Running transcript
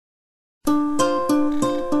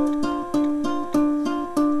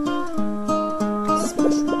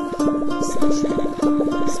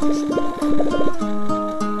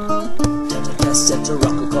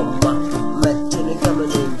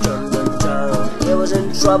was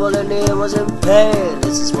in trouble and he was in pain.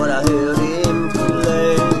 This is what I heard him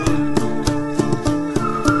play.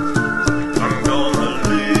 I'm gonna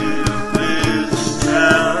leave this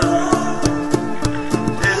town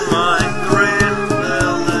in my green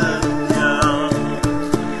velvet gown.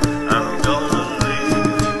 I'm gonna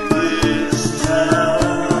leave this town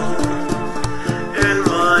in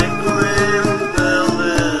my green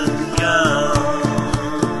velvet gown.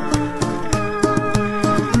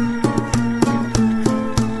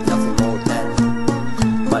 Nothing more than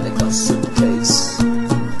but a ghost suitcase.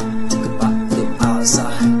 Took about the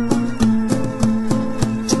outside.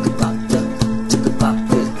 Took about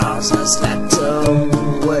the outside. Slapped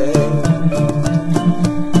away.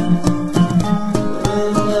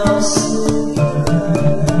 In your suit,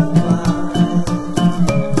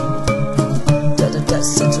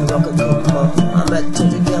 rock a combo. I met to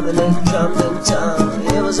the cabinet, come in town.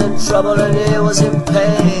 He was in trouble and he was in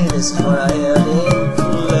pain. This is what I heard him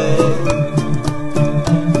play.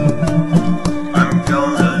 I'm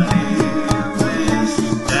gonna leave this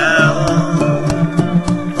town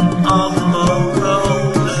on the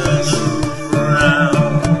road that you found.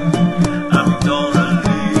 I'm gonna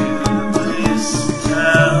leave this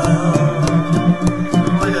town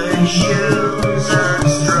with the shoes and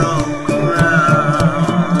strong ground.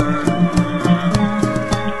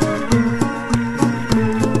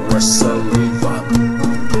 We're so rock,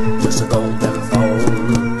 just a golden phone.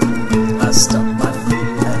 I stop my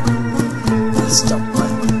feet and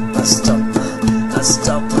I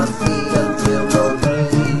stop my feet and feel no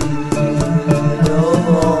need no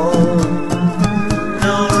more.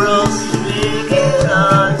 No rough speaking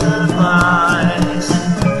otherwise.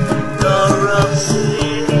 No rough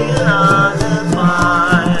speaking otherwise.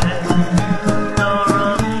 No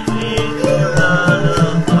rough speaking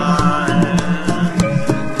otherwise.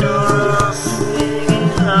 No rough speaking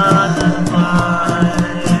otherwise.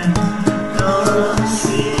 No rough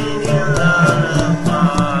speaking otherwise.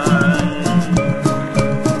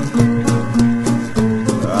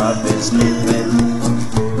 I've been sleeping,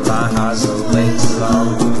 my heart's away too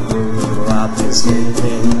long. I've been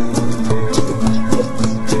sleeping.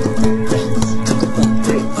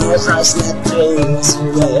 As I slept dreams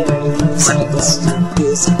away, cycles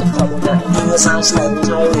this the problem that as I slept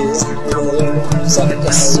dreams away,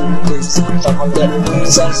 cycles this the problem that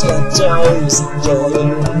as I slept dreams away,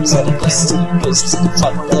 cycles this the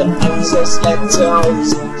problem that as I slept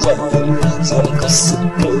dreams away, cycles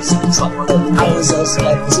this the problem that as I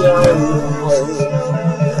slept dreams away.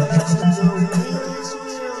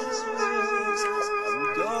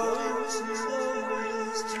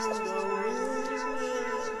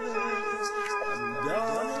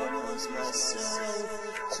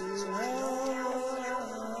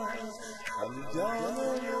 I'm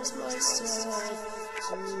gonna lose myself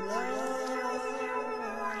tonight.